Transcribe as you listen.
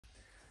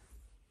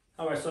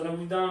Alright, so then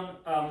we've done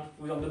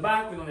the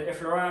back, we've done the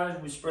effleurage,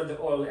 we spread the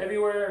oil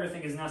everywhere,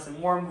 everything is nice and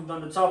warm. We've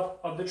done the top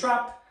of the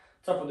trap,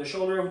 top of the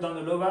shoulder, we've done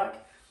the low back.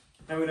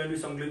 Now we're going to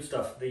do some glute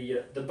stuff,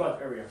 the butt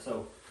area.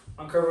 So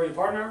uncover your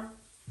partner,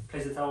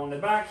 place the towel on the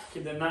back,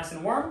 keep them nice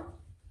and warm.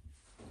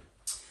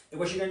 And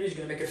what you're going to do is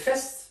you're going to make a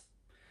fist,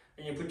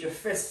 and you put your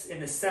fist in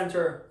the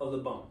center of the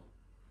bone.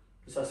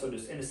 So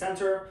just in the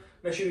center.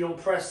 Make sure you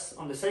don't press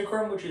on the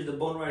sacrum, which is the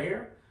bone right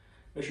here.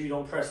 Make sure you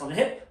don't press on the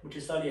hip, which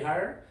is slightly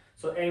higher.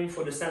 So aim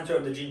for the center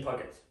of the jean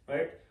pocket,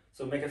 right?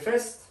 So make a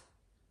fist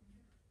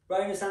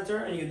right in the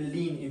center, and you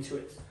lean into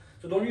it.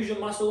 So don't use your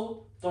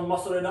muscle, don't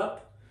muscle it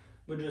up,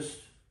 but just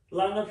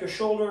line up your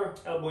shoulder,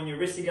 elbow, and your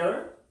wrist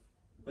together,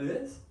 like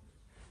this,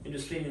 and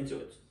just lean into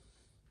it.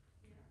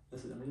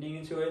 This is, I'm leaning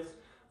into it.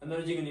 I'm not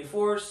using any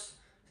force,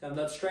 so I'm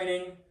not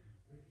straining.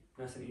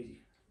 Nice and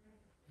easy.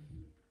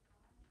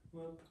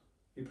 Up.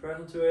 You press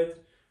into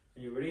it,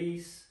 and you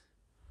release,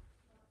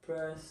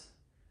 press,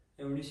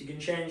 and release. You can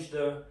change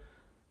the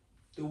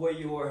way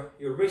your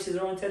wrist is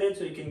oriented,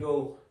 so you can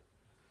go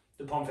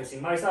the palm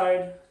facing my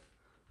side,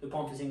 the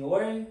palm facing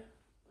away,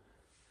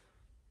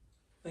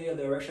 any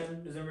other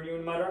direction, doesn't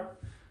really matter.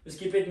 Just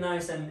keep it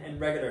nice and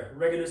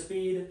regular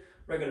speed,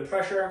 regular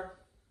pressure,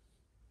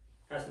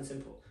 nice and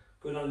simple.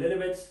 Go down a little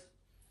bit,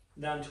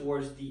 down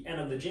towards the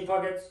end of the jean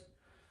pocket.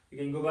 You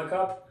can go back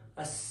up.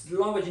 As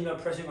long as you're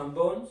not pressing on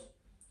bones,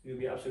 you'll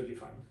be absolutely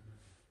fine.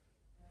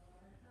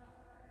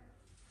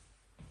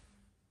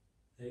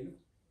 There you go.